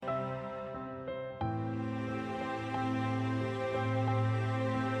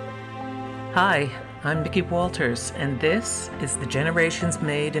Hi, I'm Nikki Walters, and this is the Generations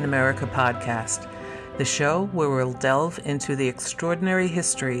Made in America podcast, the show where we'll delve into the extraordinary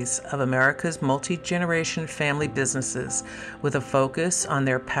histories of America's multi-generation family businesses with a focus on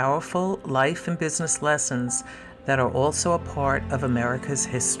their powerful life and business lessons that are also a part of America's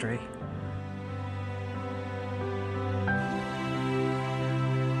history.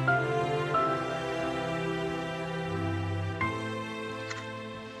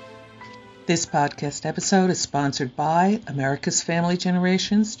 This podcast episode is sponsored by America's Family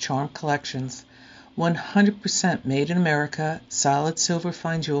Generations Charm Collections, 100% made in America, solid silver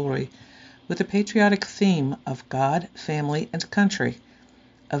fine jewelry with a patriotic theme of God, family, and country.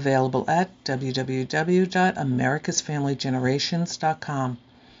 Available at www.americasfamilygenerations.com.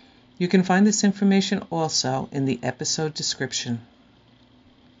 You can find this information also in the episode description.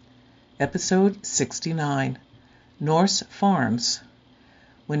 Episode 69, Norse Farms.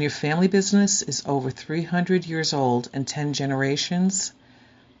 When your family business is over 300 years old and 10 generations,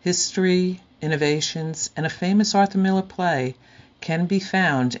 history, innovations, and a famous Arthur Miller play can be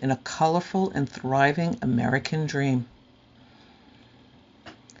found in a colorful and thriving American dream.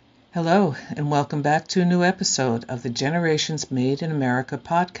 Hello, and welcome back to a new episode of the Generations Made in America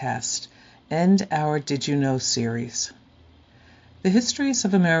podcast and our Did You Know series. The histories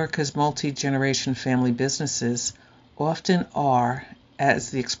of America's multi-generation family businesses often are,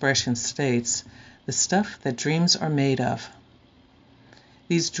 as the expression states, the stuff that dreams are made of.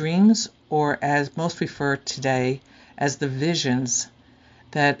 These dreams, or as most refer today as the visions,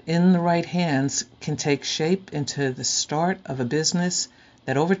 that in the right hands can take shape into the start of a business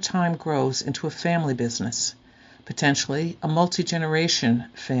that over time grows into a family business, potentially a multi-generation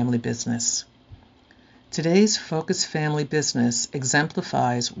family business. Today's Focus Family Business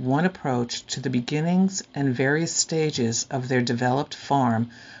exemplifies one approach to the beginnings and various stages of their developed farm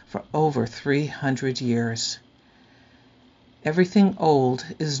for over 300 years. Everything old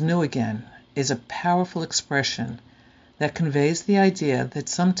is new again is a powerful expression that conveys the idea that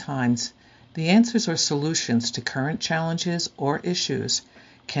sometimes the answers or solutions to current challenges or issues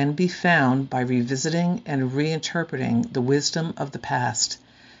can be found by revisiting and reinterpreting the wisdom of the past,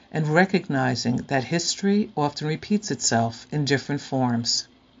 and recognizing that history often repeats itself in different forms.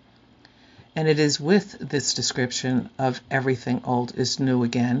 And it is with this description of everything old is new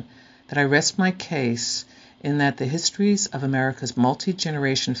again that I rest my case in that the histories of America's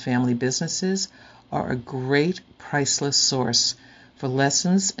multi-generation family businesses are a great, priceless source for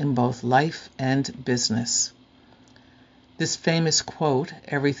lessons in both life and business. This famous quote,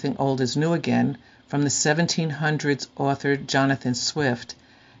 "Everything old is new again," from the 1700s author Jonathan Swift,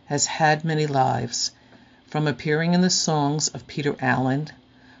 has had many lives, from appearing in the songs of Peter Allen,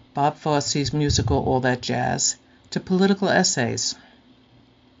 Bob Fosse's musical All That Jazz, to political essays.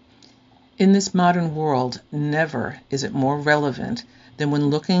 In this modern world, never is it more relevant than when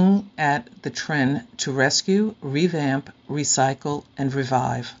looking at the trend to rescue, revamp, recycle, and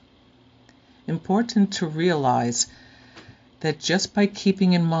revive. Important to realize that just by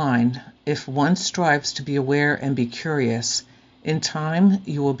keeping in mind, if one strives to be aware and be curious, in time,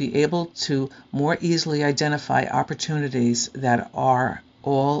 you will be able to more easily identify opportunities that are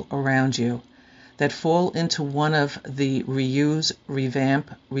all around you, that fall into one of the reuse, revamp,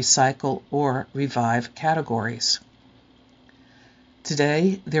 recycle, or revive categories.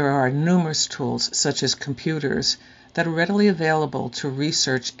 Today, there are numerous tools, such as computers, that are readily available to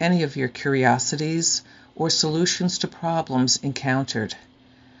research any of your curiosities or solutions to problems encountered.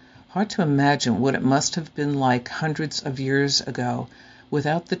 Hard to imagine what it must have been like hundreds of years ago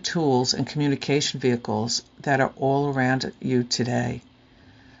without the tools and communication vehicles that are all around you today.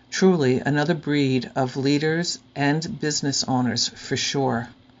 Truly another breed of leaders and business owners for sure.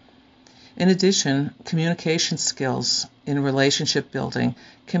 In addition, communication skills in relationship building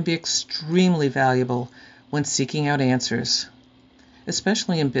can be extremely valuable when seeking out answers,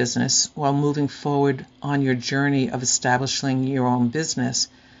 especially in business. While moving forward on your journey of establishing your own business,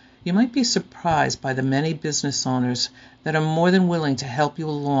 you might be surprised by the many business owners that are more than willing to help you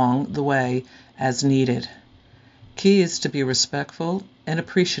along the way as needed. Key is to be respectful and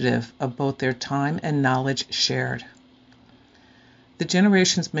appreciative of both their time and knowledge shared. The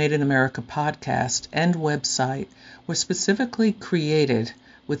Generations Made in America podcast and website were specifically created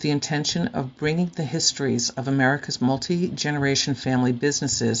with the intention of bringing the histories of America's multi-generation family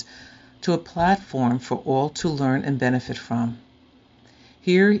businesses to a platform for all to learn and benefit from.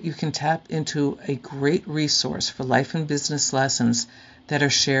 Here you can tap into a great resource for life and business lessons that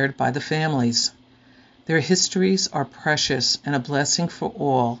are shared by the families. Their histories are precious and a blessing for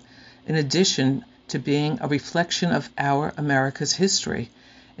all, in addition to being a reflection of our America's history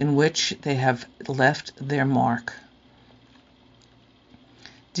in which they have left their mark.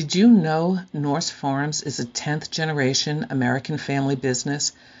 Did you know Norse Farms is a 10th generation American family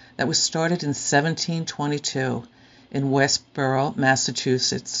business that was started in 1722 in Westborough,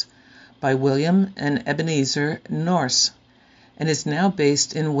 Massachusetts by William and Ebenezer Norse, and is now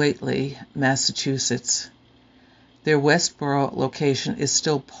based in Whately, Massachusetts. Their Westborough location is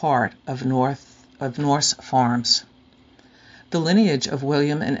still part of Norse Farms. The lineage of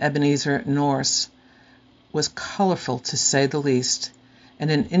William and Ebenezer Norse was colorful, to say the least,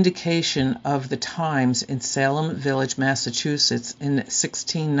 and an indication of the times in Salem Village, Massachusetts in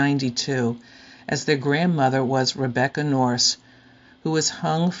 1692, as their grandmother was Rebecca Norse, who was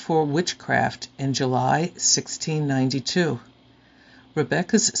hung for witchcraft in July 1692.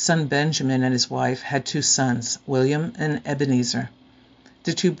 Rebecca's son Benjamin and his wife had 2 sons, William and Ebenezer.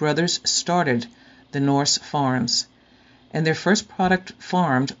 The 2 brothers started the Norse Farms, and their first product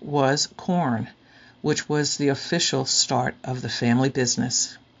farmed was corn, which was the official start of the family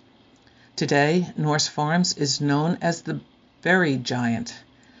business. Today, Norse Farms is known as the berry giant,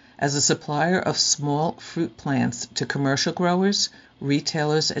 as a supplier of small fruit plants to commercial growers,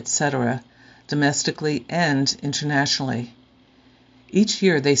 retailers, etc., domestically and internationally. Each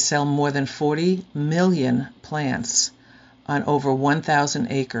year they sell more than 40 million plants on over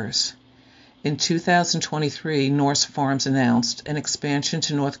 1,000 acres. In 2023, Norse Farms announced an expansion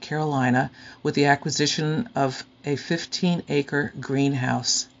to North Carolina with the acquisition of a 15-acre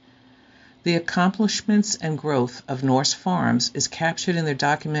greenhouse. The accomplishments and growth of Norse Farms is captured in their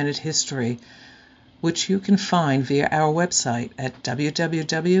documented history, which you can find via our website at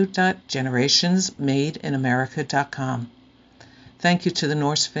www.generationsmadeinamerica.com. Thank you to the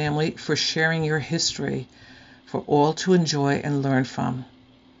Norse family for sharing your history for all to enjoy and learn from.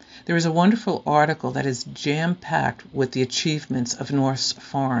 There is a wonderful article that is jam-packed with the achievements of Norse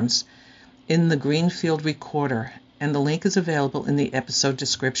Farms in the Greenfield Recorder, and the link is available in the episode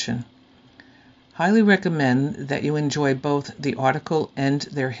description. Highly recommend that you enjoy both the article and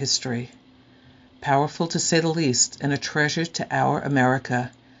their history. Powerful to say the least, and a treasure to our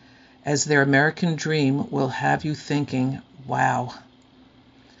America, as their American dream will have you thinking, wow.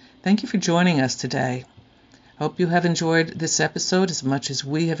 Thank you for joining us today. Hope you have enjoyed this episode as much as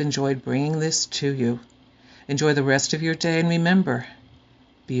we have enjoyed bringing this to you. Enjoy the rest of your day, and remember,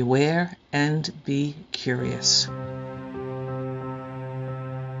 be aware and be curious.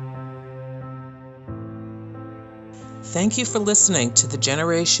 Thank you for listening to the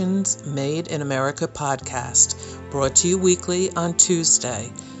Generations Made in America podcast, brought to you weekly on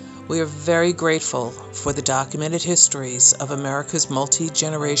Tuesday. We are very grateful for the documented histories of America's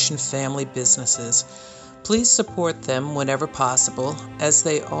multi-generation family businesses. Please support them whenever possible, as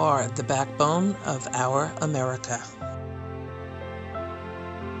they are the backbone of our America.